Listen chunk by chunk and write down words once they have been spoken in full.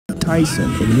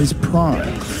Tyson in his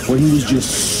prime, where he was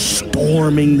just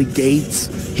storming the gates,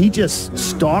 he just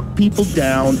stalked people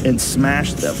down and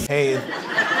smashed them. Hey,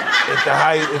 it's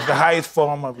the highest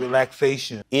form of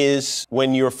relaxation. Is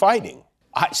when you're fighting.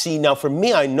 See, now for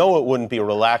me, I know it wouldn't be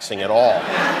relaxing at all.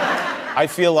 I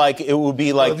feel like it would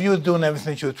be like... Well, if you were doing ever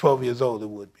since you were 12 years old, it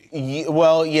would be.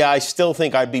 Well, yeah, I still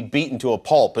think I'd be beaten to a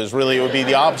pulp, it would be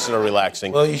the opposite of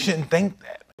relaxing. Well, you shouldn't think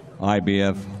that.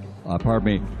 IBF,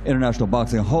 International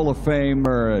Boxing Hall of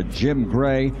Famer Jim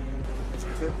Gray.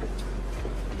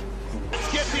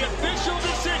 Let's get the official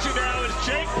decision now as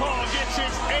Jake Paul gets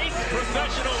his 8th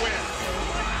professional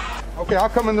win. Okay, I'll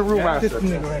come in the room after.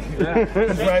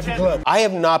 I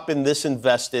have not been this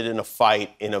invested in a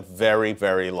fight in a very,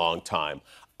 very long time.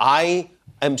 I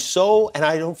am so,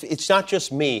 and it's not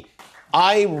just me,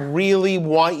 I really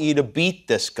want you to beat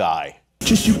this guy.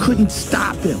 Just you couldn't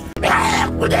stop him.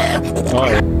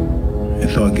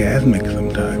 It's orgasmic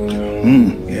sometimes.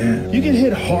 Yeah. You can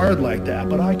hit hard like that,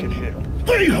 but I can hit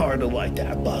way harder like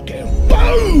that, bucket.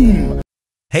 Boom!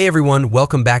 Hey everyone,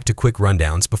 welcome back to Quick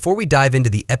Rundowns. Before we dive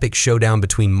into the epic showdown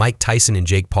between Mike Tyson and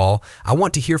Jake Paul, I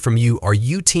want to hear from you. Are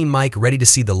you Team Mike ready to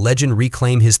see the legend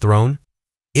reclaim his throne?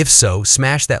 If so,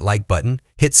 smash that like button,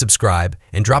 hit subscribe,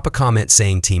 and drop a comment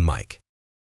saying Team Mike.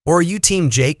 Or are you Team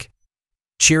Jake,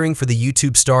 cheering for the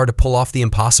YouTube star to pull off the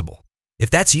impossible? If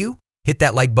that's you, hit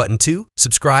that like button too,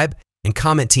 subscribe, and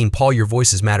comment Team Paul. Your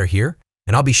voices matter here,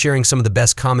 and I'll be sharing some of the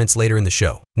best comments later in the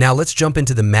show. Now let's jump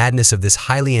into the madness of this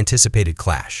highly anticipated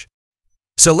clash.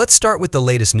 So let's start with the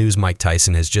latest news. Mike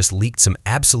Tyson has just leaked some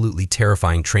absolutely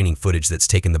terrifying training footage that's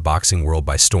taken the boxing world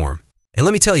by storm. And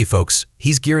let me tell you folks,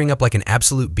 he's gearing up like an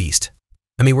absolute beast.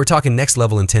 I mean, we're talking next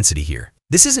level intensity here.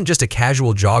 This isn't just a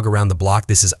casual jog around the block,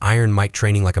 this is Iron Mike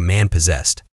training like a man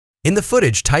possessed. In the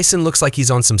footage, Tyson looks like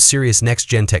he's on some serious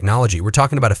next-gen technology. We're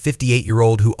talking about a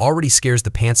 58-year-old who already scares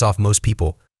the pants off most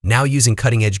people, now using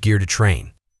cutting-edge gear to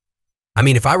train. I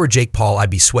mean, if I were Jake Paul, I'd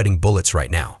be sweating bullets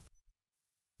right now.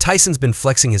 Tyson's been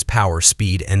flexing his power,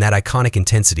 speed, and that iconic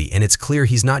intensity, and it's clear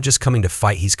he's not just coming to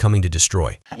fight, he's coming to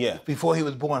destroy. Yeah. Before he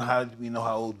was born, how did we know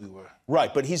how old we were?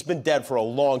 Right, but he's been dead for a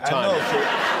long time.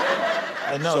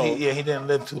 I know, he didn't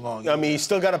live too long. I mean, he's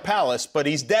still got a palace, but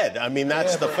he's dead. I mean,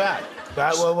 that's the fact.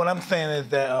 But what I'm saying is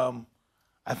that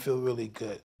I feel really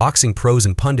good. Boxing pros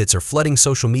and pundits are flooding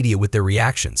social media with their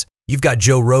reactions. You've got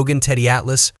Joe Rogan, Teddy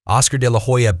Atlas, Oscar De La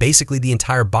Hoya, basically the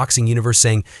entire boxing universe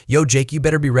saying, yo, Jake, you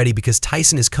better be ready because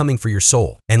Tyson is coming for your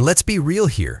soul. And let's be real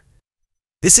here.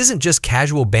 This isn't just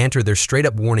casual banter, they're straight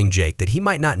up warning Jake that he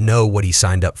might not know what he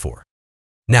signed up for.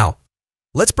 Now,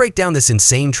 let's break down this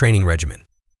insane training regimen.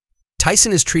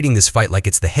 Tyson is treating this fight like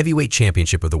it's the heavyweight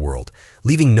championship of the world,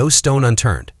 leaving no stone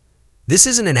unturned. This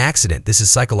isn't an accident, this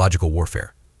is psychological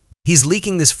warfare. He's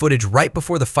leaking this footage right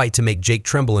before the fight to make Jake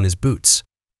tremble in his boots.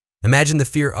 Imagine the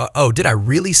fear, oh, did I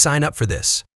really sign up for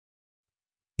this?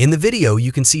 In the video,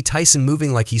 you can see Tyson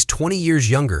moving like he's 20 years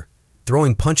younger,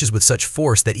 throwing punches with such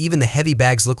force that even the heavy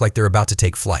bags look like they're about to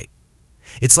take flight.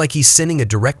 It's like he's sending a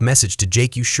direct message to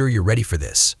Jake, you sure you're ready for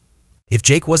this? If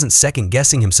Jake wasn't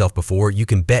second-guessing himself before, you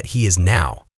can bet he is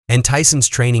now. And Tyson's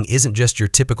training isn't just your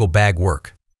typical bag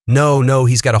work. No,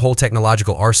 he's got a whole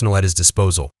technological arsenal at his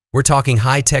disposal. We're talking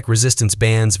high-tech resistance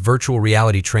bands, virtual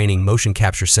reality training, motion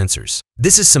capture sensors.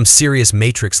 This is some serious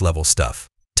Matrix-level stuff.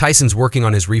 Tyson's working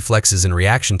on his reflexes and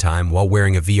reaction time while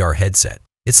wearing a VR headset.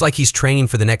 It's like he's training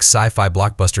for the next sci-fi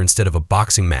blockbuster instead of a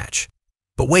boxing match.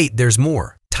 But wait, there's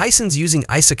more. Tyson's using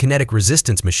isokinetic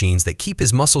resistance machines that keep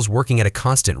his muscles working at a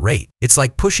constant rate. It's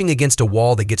like pushing against a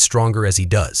wall that gets stronger as he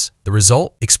does. The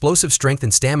result? Explosive strength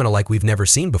and stamina like we've never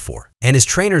seen before. And his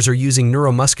trainers are using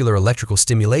neuromuscular electrical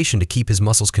stimulation to keep his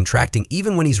muscles contracting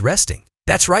even when he's resting.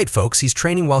 That's right, folks, he's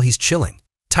training while he's chilling.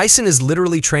 Tyson is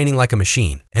literally training like a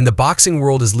machine, and the boxing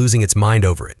world is losing its mind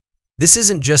over it. This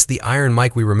isn't just the Iron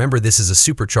Mike we remember, this is a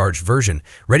supercharged version,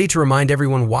 ready to remind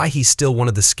everyone why he's still one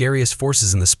of the scariest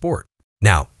forces in the sport.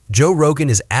 Now, Joe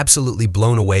Rogan is absolutely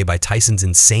blown away by Tyson's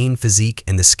insane physique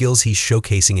and the skills he's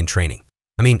showcasing in training.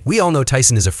 I mean, we all know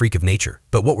Tyson is a freak of nature,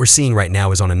 but what we're seeing right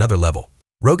now is on another level.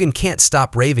 Rogan can't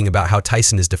stop raving about how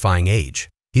Tyson is defying age.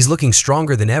 He's looking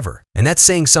stronger than ever, and that's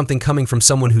saying something coming from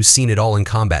someone who's seen it all in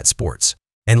combat sports.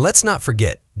 And let's not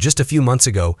forget, just a few months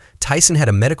ago, Tyson had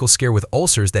a medical scare with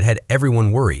ulcers that had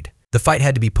everyone worried. The fight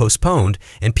had to be postponed,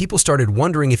 and people started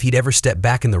wondering if he'd ever step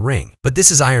back in the ring. But this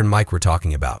is Iron Mike we're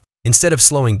talking about. Instead of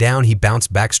slowing down, he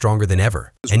bounced back stronger than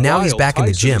ever. And now he's back in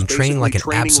the gym training like an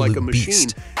absolute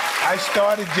beast. I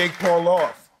started Jake Paul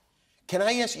off. Can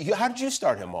I ask you, how did you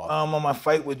start him off? On my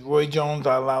fight with Roy Jones,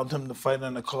 I allowed him to fight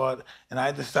on the card, and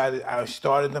I decided I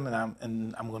started him,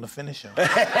 and I'm going to finish him.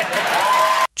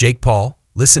 Jake Paul,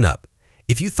 listen up.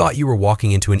 If you thought you were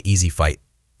walking into an easy fight,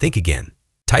 think again.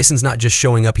 Tyson's not just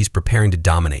showing up, he's preparing to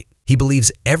dominate. He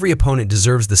believes every opponent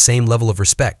deserves the same level of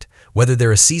respect, whether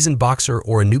they're a seasoned boxer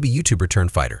or a newbie YouTuber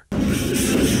turned fighter.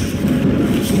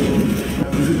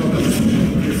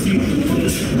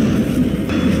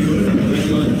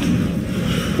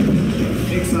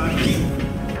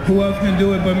 Who else can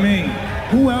do it but me?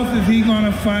 Who else is he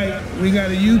gonna fight? We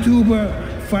got a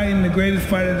YouTuber fighting the greatest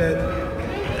fighter that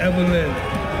ever lived.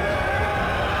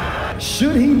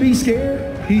 Should he be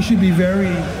scared? He should be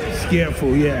very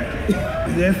scareful, yeah.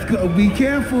 Let's go, be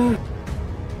careful.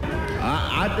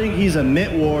 I think he's a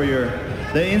mitt warrior.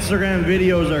 The Instagram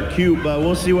videos are cute, but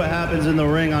we'll see what happens in the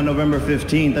ring on November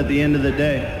 15th at the end of the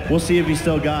day. We'll see if he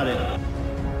still got it.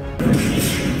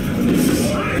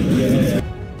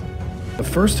 The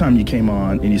first time you came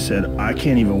on and you said, I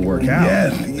can't even work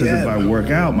out. Because if I work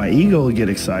out, my ego will get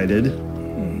excited.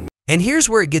 And here's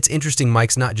where it gets interesting.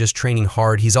 Mike's not just training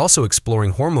hard, he's also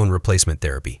exploring hormone replacement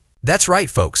therapy. That's right,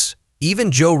 folks.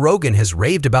 Even Joe Rogan has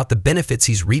raved about the benefits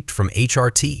he's reaped from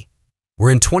HRT.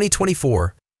 We're in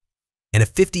 2024, and a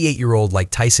 58-year-old like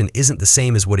Tyson isn't the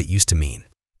same as what it used to mean.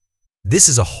 This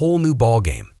is a whole new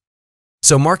ballgame.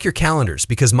 So mark your calendars,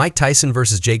 because Mike Tyson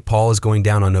versus Jake Paul is going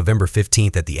down on November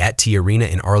 15th at the @T Arena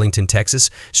in Arlington, Texas,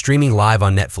 streaming live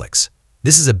on Netflix.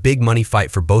 This is a big money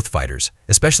fight for both fighters,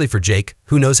 especially for Jake,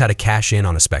 who knows how to cash in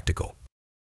on a spectacle.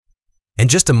 And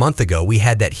just a month ago, we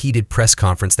had that heated press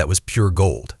conference that was pure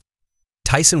gold.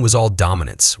 Tyson was all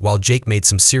dominance, while Jake made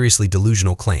some seriously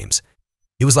delusional claims.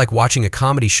 It was like watching a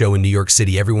comedy show in New York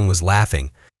City. Everyone was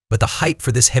laughing, but the hype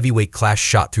for this heavyweight clash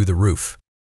shot through the roof.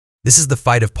 This is the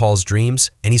fight of Paul's dreams,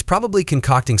 and he's probably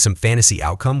concocting some fantasy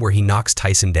outcome where he knocks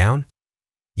Tyson down.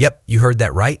 Yep, you heard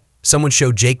that right. Someone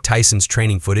showed Jake Tyson's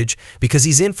training footage because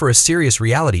he's in for a serious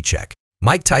reality check.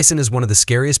 Mike Tyson is one of the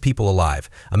scariest people alive,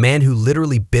 a man who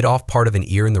literally bit off part of an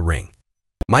ear in the ring.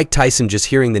 Mike Tyson, just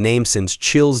hearing the name sends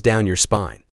chills down your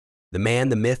spine. The man,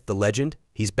 the myth, the legend,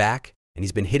 he's back, and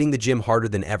he's been hitting the gym harder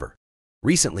than ever.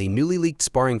 Recently, newly leaked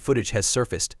sparring footage has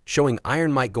surfaced, showing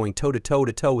Iron Mike going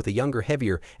toe-to-toe with a younger,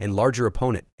 heavier, and larger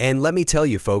opponent. And let me tell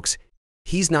you, folks,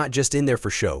 he's not just in there for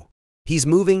show. He's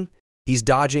moving, he's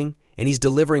dodging, and he's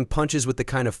delivering punches with the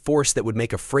kind of force that would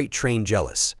make a freight train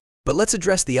jealous. But let's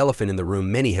address the elephant in the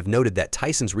room. Many have noted that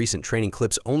Tyson's recent training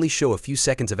clips only show a few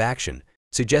seconds of action,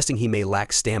 suggesting he may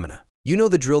lack stamina. You know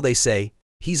the drill, they say,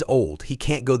 he's old, he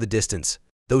can't go the distance.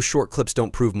 Those short clips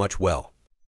don't prove much well.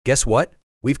 Guess what?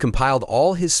 We've compiled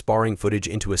all his sparring footage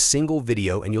into a single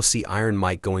video, and you'll see Iron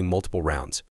Mike going multiple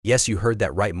rounds. Yes, you heard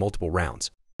that right, multiple rounds.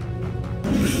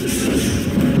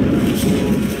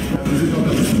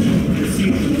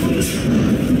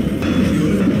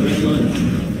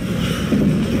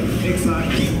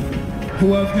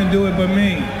 Who else can do it but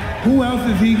me? Who else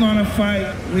is he gonna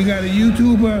fight? We got a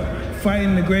YouTuber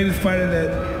fighting the greatest fighter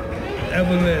that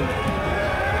ever lived.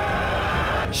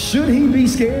 Should he be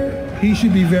scared? He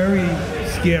should be very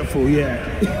scareful, yeah.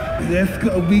 Let's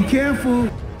go, be careful.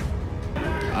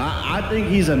 I think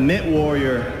he's a mitt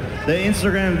warrior. The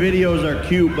Instagram videos are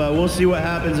cute, but we'll see what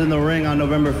happens in the ring on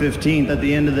November 15th at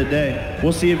the end of the day.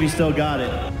 We'll see if he still got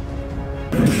it.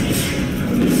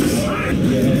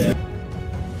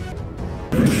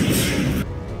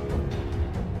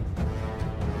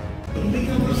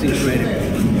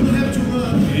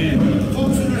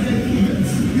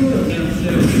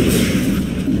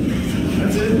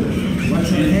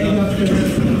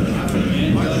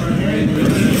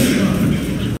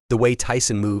 The way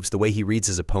Tyson moves, the way he reads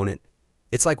his opponent,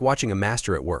 it's like watching a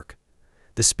master at work.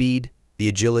 The speed, the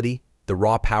agility, the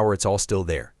raw power, it's all still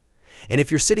there. And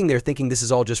if you're sitting there thinking this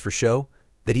is all just for show,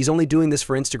 that he's only doing this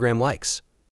for Instagram likes.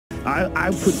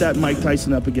 I put that Mike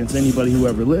Tyson up against anybody who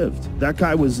ever lived. That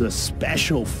guy was a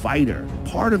special fighter.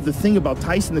 Part of the thing about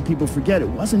Tyson that people forget, it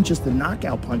wasn't just the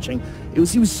knockout punching. He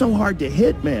was so hard to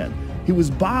hit, man. He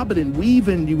was bobbing and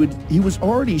weaving. He was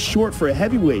already short for a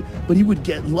heavyweight, but he would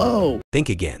get low. Think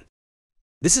again.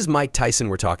 This is Mike Tyson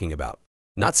we're talking about,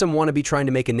 not some wannabe trying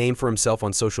to make a name for himself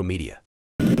on social media.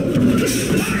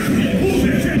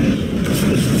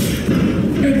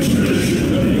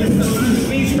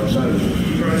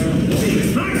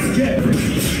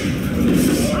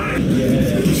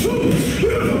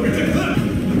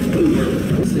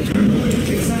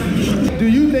 Do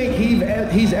you think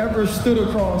he's ever stood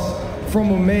across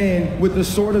from a man with the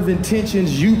sort of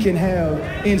intentions you can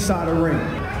have inside a ring?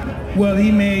 Well,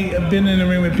 he may have been in the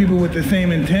ring with people with the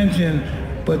same intention,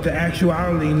 but the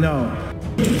actuality, no.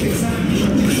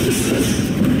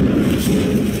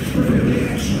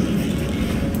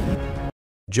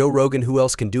 Joe Rogan, who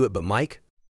else can do it but Mike?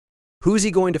 Who's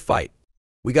he going to fight?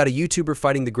 We got a YouTuber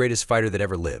fighting the greatest fighter that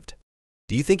ever lived.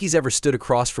 Do you think he's ever stood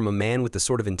across from a man with the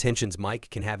sort of intentions Mike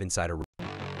can have inside a room?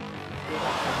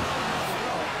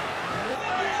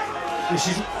 This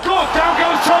is good. Down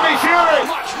goes Tommy Fury.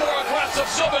 Much more aggressive,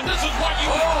 Southern. This is what you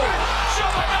want.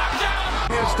 Southern knocked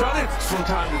down. He has done it from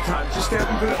time to time. Just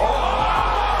haven't been.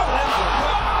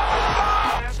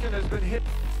 Askin has been hit.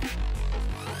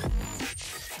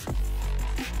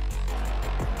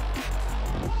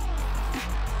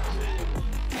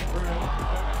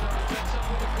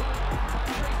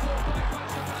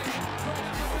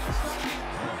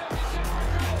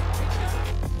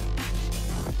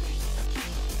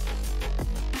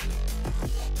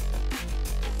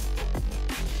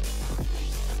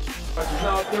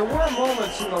 Now, there were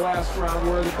moments in the last round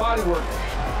where the body work.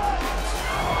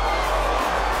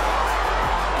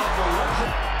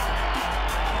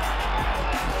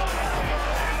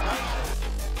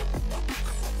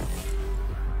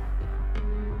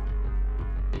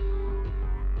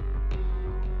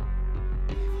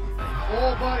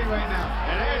 Full body right now.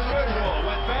 And as usual,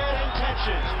 with bad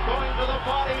intentions, going to the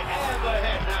body and the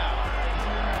head now.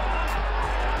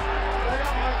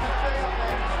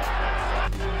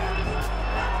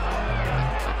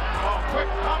 Quick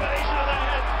combination of the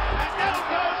head, and down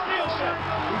goes Nielsen.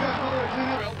 We got another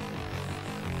cleanup.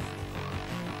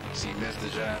 He missed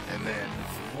the jab, and then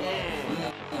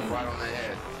right on the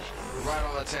head, right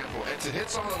on the temple, and to hit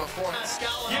someone on the forehead.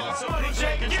 Give him money,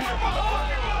 Jake. Give him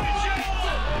money, Jake.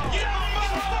 Give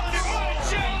him money,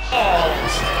 Jake.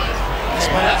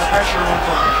 Despite the pressure on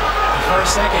for a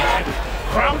second.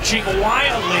 Crouching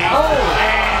wildly.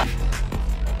 And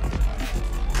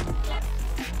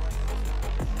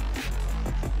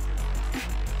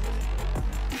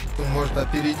Может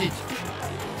опередить.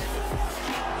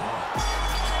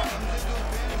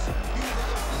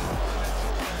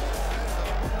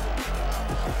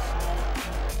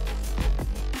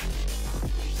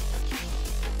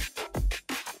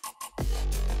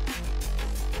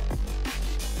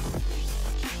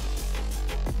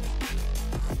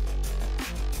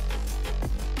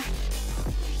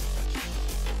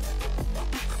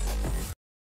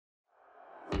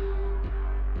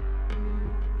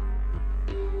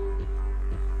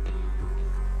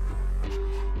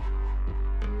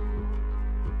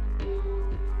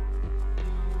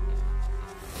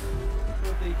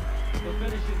 The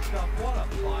finishing stuff, what a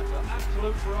fighter,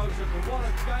 absolute ferocious, and what a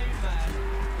game man.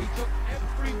 He took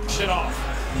every shit off.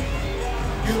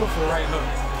 Beautiful right hook.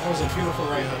 That was a beautiful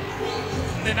right hook.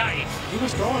 The knife. He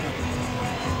was going to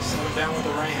settle down with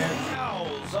the right hand.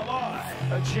 Fouls alive.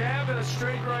 A jab and a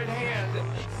straight right hand.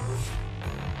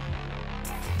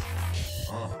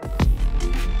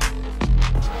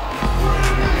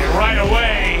 And right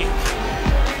away,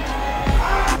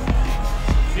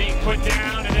 being put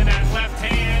down, and then that left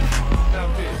hand.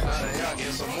 Y'all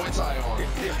get some Muay Thai on.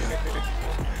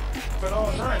 But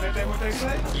all right, ain't that what they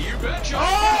say? You betcha.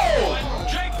 Oh!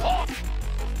 Jake Paul.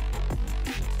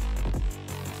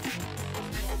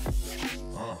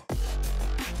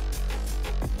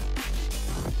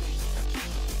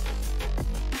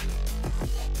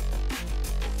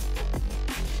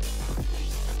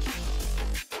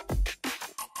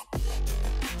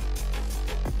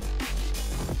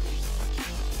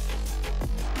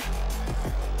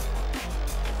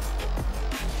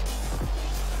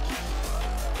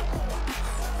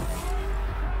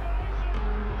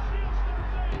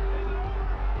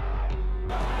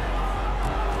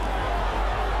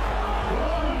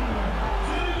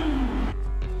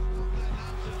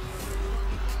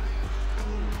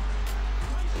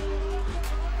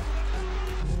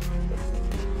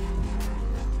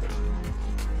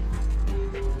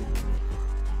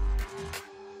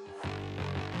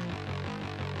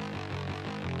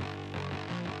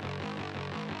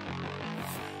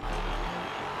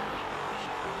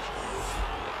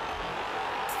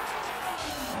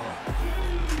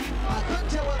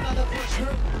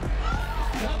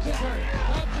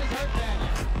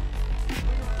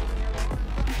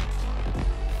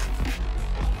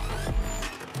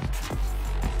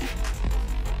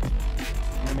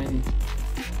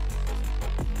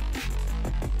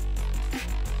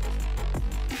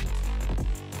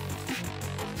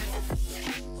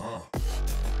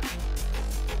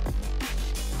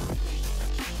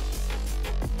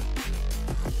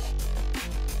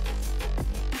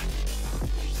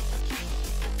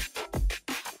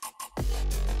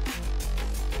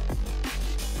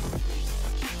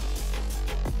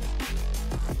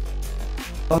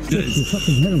 You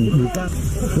fucking hit him. You got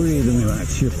breathe and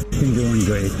relax. You're fucking doing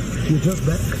great. You took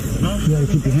back? No. You gotta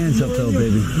keep your hands up though,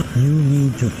 baby. You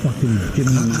need to fucking give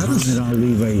me a minute. I'll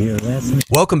leave right here. That's me.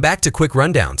 Welcome back to Quick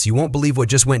Rundowns. You won't believe what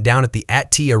just went down at the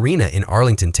 @T Arena in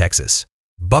Arlington, Texas.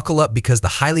 Buckle up because the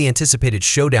highly anticipated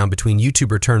showdown between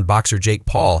YouTuber turned boxer Jake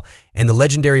Paul and the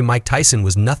legendary Mike Tyson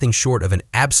was nothing short of an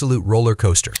absolute roller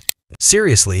coaster.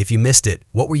 Seriously, if you missed it,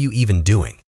 what were you even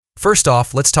doing? First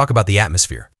off, let's talk about the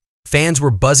atmosphere. Fans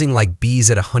were buzzing like bees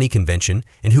at a honey convention,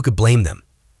 and who could blame them?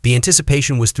 The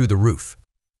anticipation was through the roof.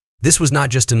 This was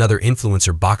not just another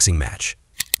influencer boxing match.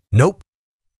 Nope.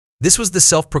 This was the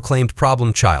self-proclaimed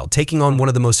problem child taking on one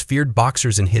of the most feared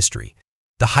boxers in history.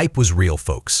 The hype was real,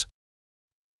 folks.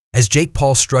 As Jake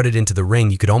Paul strutted into the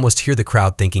ring, you could almost hear the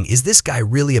crowd thinking, is this guy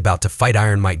really about to fight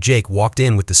Iron Mike? Jake walked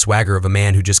in with the swagger of a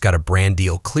man who just got a brand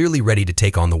deal, clearly ready to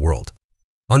take on the world.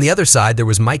 On the other side, there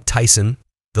was Mike Tyson,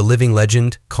 the living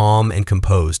legend, calm and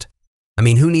composed. I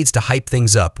mean, who needs to hype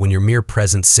things up when your mere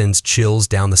presence sends chills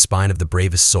down the spine of the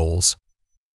bravest souls?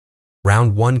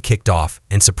 Round 1 kicked off,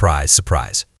 and surprise,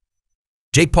 surprise.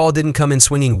 Jake Paul didn't come in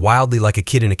swinging wildly like a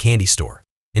kid in a candy store.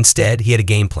 Instead, he had a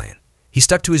game plan. He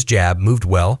stuck to his jab, moved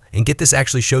well, and get this,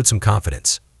 actually showed some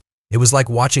confidence. It was like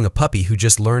watching a puppy who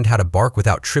just learned how to bark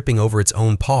without tripping over its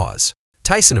own paws.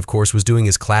 Tyson, of course, was doing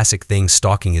his classic thing,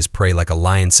 stalking his prey like a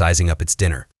lion sizing up its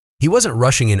dinner. He wasn't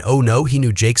rushing in, oh no, he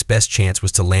knew Jake's best chance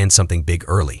was to land something big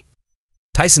early.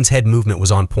 Tyson's head movement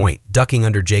was on point, ducking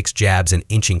under Jake's jabs and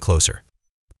inching closer.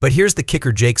 But here's the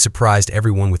kicker: Jake surprised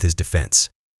everyone with his defense.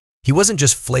 He wasn't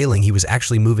just flailing, he was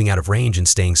actually moving out of range and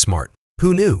staying smart.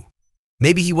 Who knew?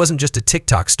 Maybe he wasn't just a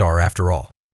TikTok star after all.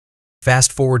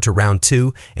 Fast forward to round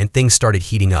 2, and things started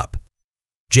heating up.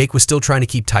 Jake was still trying to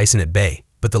keep Tyson at bay,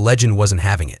 but the legend wasn't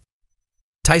having it.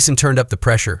 Tyson turned up the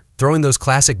pressure, throwing those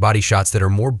classic body shots that are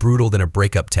more brutal than a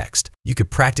breakup text. You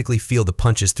could practically feel the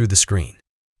punches through the screen.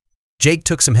 Jake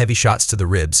took some heavy shots to the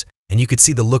ribs, and you could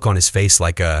see the look on his face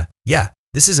like, yeah,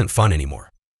 this isn't fun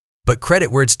anymore. But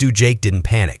credit where it's due, Jake didn't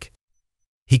panic.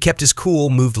 He kept his cool,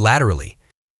 moved laterally,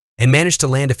 and managed to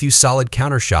land a few solid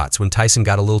counter shots when Tyson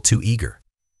got a little too eager.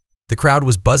 The crowd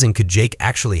was buzzing. Could Jake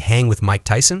actually hang with Mike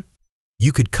Tyson?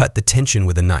 You could cut the tension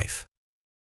with a knife.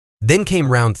 Then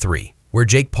came round 3, where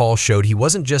Jake Paul showed he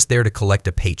wasn't just there to collect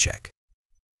a paycheck.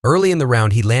 Early in the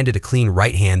round, he landed a clean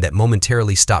right hand that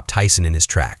momentarily stopped Tyson in his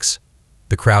tracks.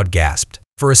 The crowd gasped.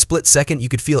 For a split second, you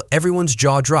could feel everyone's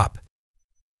jaw drop.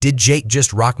 Did Jake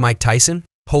just rock Mike Tyson?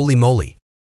 Holy moly.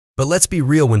 But let's be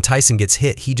real, when Tyson gets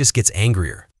hit, he just gets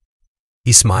angrier.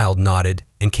 He smiled, nodded,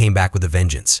 and came back with a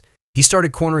vengeance. He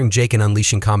started cornering Jake and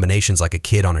unleashing combinations like a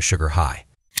kid on a sugar high.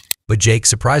 But Jake,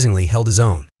 surprisingly, held his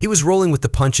own. He was rolling with the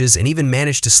punches and even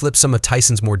managed to slip some of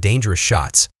Tyson's more dangerous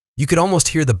shots. You could almost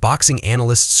hear the boxing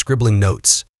analysts scribbling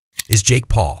notes. Is Jake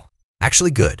Paul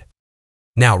actually good?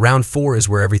 Now, round 4 is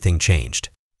where everything changed.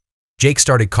 Jake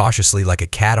started cautiously like a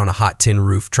cat on a hot tin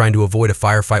roof, trying to avoid a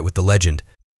firefight with the legend.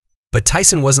 But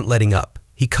Tyson wasn't letting up.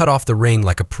 He cut off the ring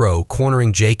like a pro,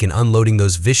 cornering Jake and unloading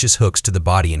those vicious hooks to the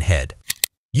body and head.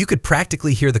 You could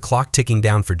practically hear the clock ticking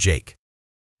down for Jake.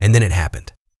 And then it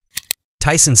happened.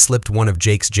 Tyson slipped one of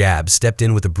Jake's jabs, stepped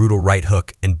in with a brutal right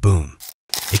hook, and boom.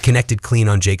 It connected clean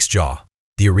on Jake's jaw.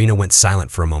 The arena went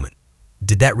silent for a moment.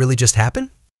 Did that really just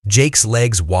happen? Jake's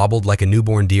legs wobbled like a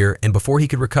newborn deer, and before he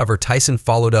could recover, Tyson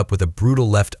followed up with a brutal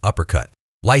left uppercut.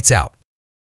 Lights out.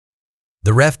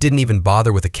 The ref didn't even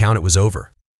bother with a count, it was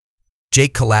over.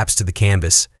 Jake collapsed to the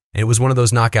canvas, and it was one of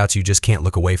those knockouts you just can't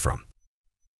look away from.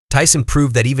 Tyson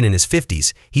proved that even in his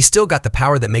 50s, he still got the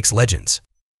power that makes legends.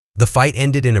 The fight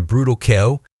ended in a brutal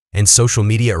KO, and social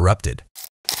media erupted.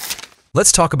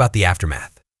 Let's talk about the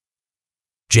aftermath.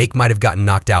 Jake might have gotten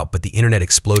knocked out, but the internet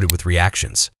exploded with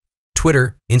reactions.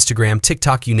 Twitter, Instagram,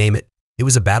 TikTok, you name it, it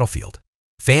was a battlefield.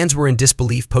 Fans were in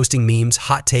disbelief, posting memes,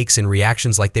 hot takes, and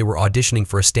reactions like they were auditioning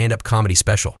for a stand-up comedy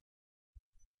special.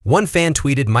 One fan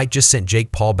tweeted, "Mike just sent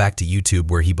Jake Paul back to YouTube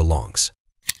where he belongs.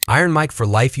 Iron Mike for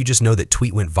life." You just know that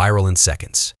tweet went viral in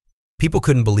seconds. People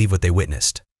couldn't believe what they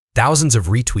witnessed. Thousands of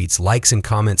retweets, likes, and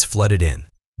comments flooded in.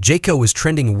 Jake was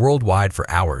trending worldwide for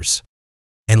hours.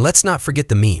 And let's not forget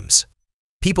the memes.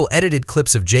 People edited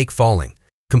clips of Jake falling,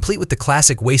 complete with the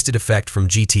classic wasted effect from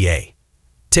GTA.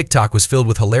 TikTok was filled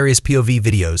with hilarious POV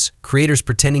videos, creators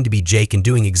pretending to be Jake and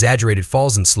doing exaggerated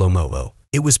falls in slow-mo.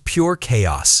 It was pure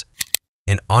chaos.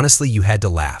 And honestly, you had to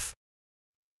laugh.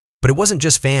 But it wasn't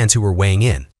just fans who were weighing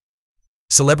in.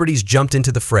 Celebrities jumped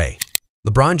into the fray.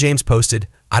 LeBron James posted,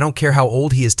 "I don't care how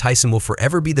old he is, Tyson will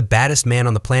forever be the baddest man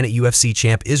on the planet." UFC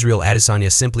champ Israel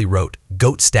Adesanya simply wrote,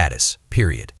 "GOAT status,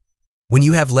 period." When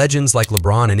you have legends like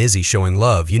LeBron and Izzy showing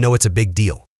love, you know it's a big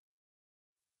deal.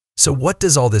 So what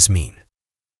does all this mean?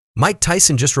 Mike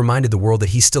Tyson just reminded the world that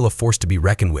he's still a force to be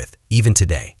reckoned with, even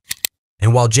today.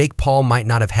 And while Jake Paul might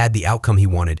not have had the outcome he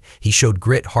wanted, he showed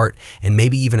grit, heart, and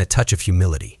maybe even a touch of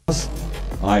humility.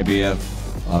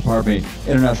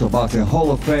 International Boxing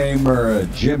Hall of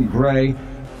Famer Jim Gray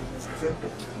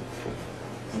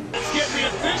Let's get the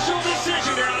official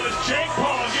decision now as Jake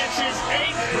Paul gets his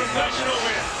 8th professional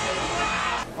win.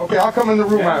 Okay, I'll come in the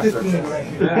room after.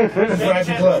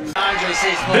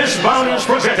 This bout is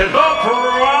presented the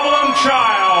Problem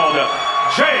Child,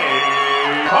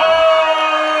 Jake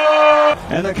Paul.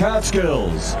 And the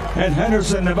Catskills in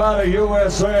Henderson, Nevada,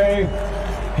 USA.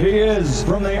 He is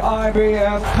from the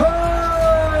IBF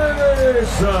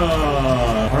Tyson.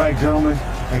 All right, gentlemen,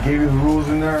 I gave you the rules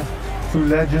in there. 2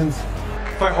 legends.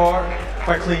 Fight hard,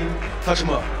 fight clean, touch him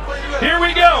up. Here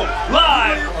we go,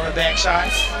 live. On the back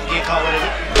shots, get caught with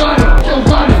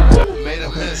it. Made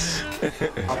him miss.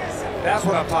 That's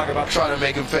what I'm talking about. Trying to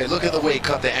make him pay. Look at the way he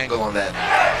cut the angle on that.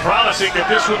 Promising that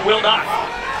this one will not.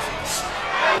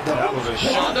 That was a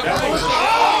shot.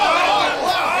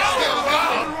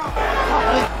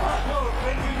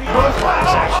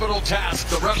 Capital task.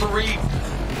 The referee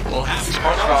will have to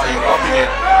Punch value up again.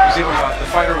 You see what the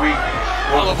fighter week.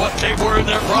 all of what they were in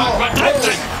their prime. But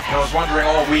Tyson. I was wondering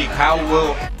all week how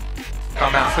will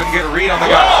come out. Couldn't get a read on the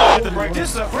guy. Break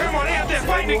this up. Grandma, they out there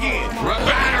fighting again.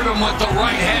 Battered him with the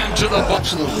right hand to the butt.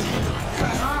 Absolutely.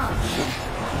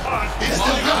 Mike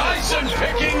Tyson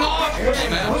picking off.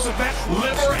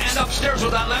 Liver and upstairs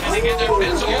with that left to get their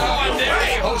pins. Oh, and there,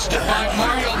 hosted by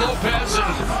Mario Lopez.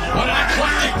 And what an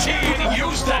eclectic team. He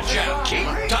used that jab. Keep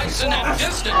Tyson at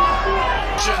distance.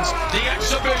 The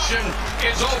exhibition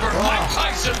is over. Mike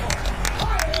Tyson.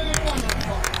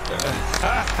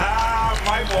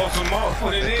 Mike wants some more.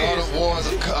 What it God is. of Wars,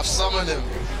 I've summoned him.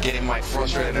 Getting Mike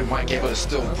frustrated and Mike able to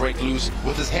still break loose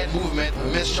with his head movement,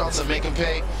 miss shots and make him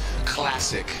pay.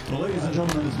 Classic. Well, ladies and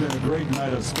gentlemen, it's been a great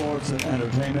night of sports and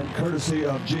entertainment, courtesy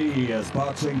of GES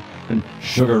Boxing and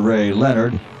Sugar Ray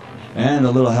Leonard, and a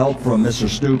little help from Mr.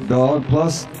 Snoop Dogg,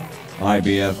 plus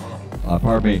IBF,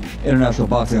 International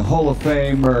Boxing Hall of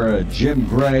Famer Jim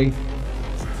Gray.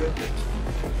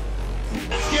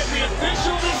 Let's get the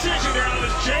official decision now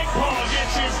as Jake Paul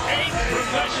gets his 8th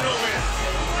professional win.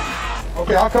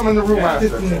 Okay, I'll come in the room after.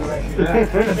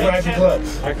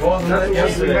 I called him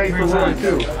yesterday. I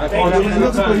called him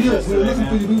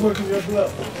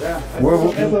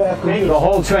The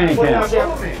whole training camp.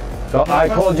 So I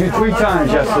called you 3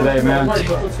 times yesterday, man.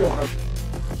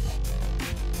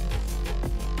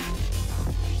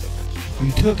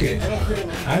 You took it.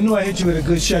 I know I hit you with a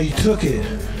good shot. You took it.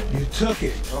 You took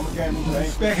it.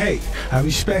 I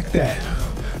respect that.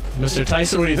 Mr.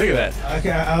 Tyson, what do you think of that?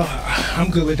 Okay,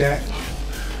 I'm good with that.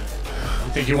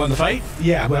 You think you won the fight?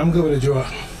 Yeah, but I'm good with a draw.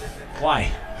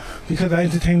 Why? Because I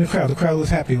entertained the crowd. The crowd was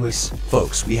happy with.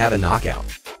 Folks, we have a knockout.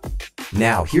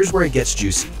 Now, here's where it gets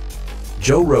juicy.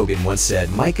 Joe Rogan once said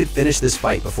Mike could finish this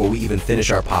fight before we even finish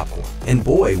our popcorn. And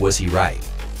boy, was he right.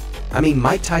 I mean,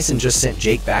 Mike Tyson just sent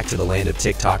Jake back to the land of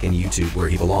TikTok and YouTube where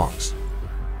he belongs.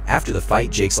 After the fight,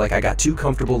 Jake's like, I got too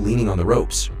comfortable leaning on the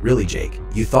ropes. Really, Jake?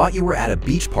 You thought you were at a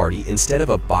beach party instead of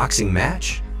a boxing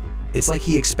match? It's like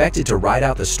he expected to ride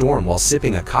out the storm while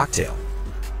sipping a cocktail.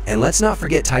 And let's not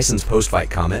forget Tyson's post-fight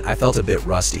comment, I felt a bit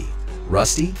rusty.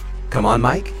 Rusty? Come on,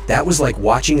 Mike? That was like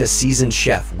watching a seasoned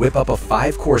chef whip up a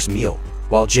 5-course meal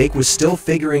while Jake was still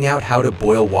figuring out how to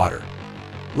boil water.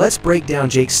 Let's break down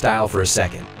Jake's style for a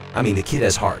second. I mean, the kid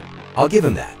has heart. I'll give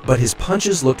him that, but his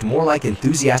punches looked more like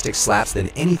enthusiastic slaps than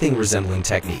anything resembling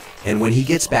technique. And when he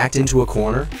gets backed into a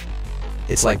corner,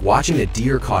 it's like watching a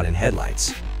deer caught in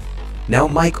headlights. Now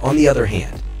Mike, on the other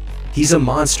hand, he's a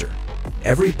monster.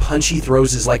 Every punch he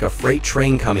throws is like a freight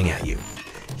train coming at you.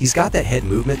 He's got that head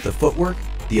movement, the footwork,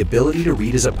 the ability to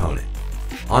read his opponent.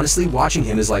 Honestly, watching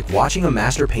him is like watching a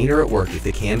master painter at work if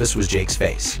the canvas was Jake's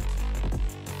face.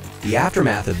 The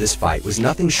aftermath of this fight was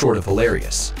nothing short of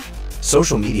hilarious.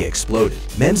 Social media exploded.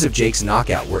 Memes of Jake's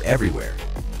knockout were everywhere.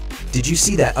 Did you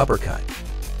see that uppercut?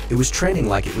 It was trending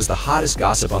like it was the hottest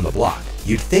gossip on the block.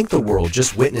 You'd think the world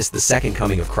just witnessed the second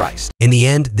coming of Christ. In the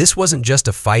end, this wasn't just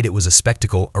a fight, it was a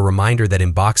spectacle, a reminder that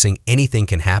in boxing, anything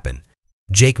can happen.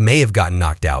 Jake may have gotten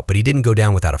knocked out, but he didn't go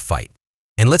down without a fight.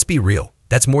 And let's be real,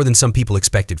 that's more than some people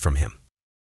expected from him.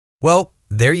 Well,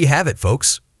 there you have it,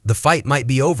 folks. The fight might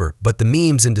be over, but the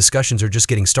memes and discussions are just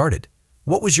getting started.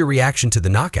 What was your reaction to the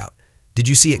knockout? Did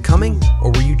you see it coming,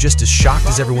 or were you just as shocked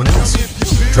as everyone else?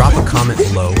 Drop a comment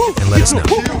below and let us know.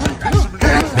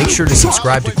 Make sure to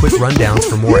subscribe to Quick Rundowns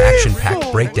for more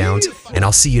action-packed breakdowns, and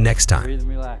I'll see you next time. Breathe and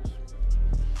relax.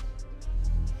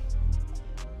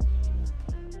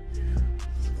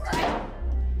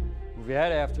 Move your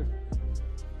head after.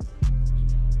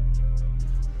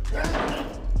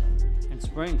 And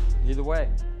spring, either way.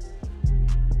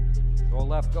 Go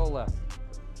left, go left.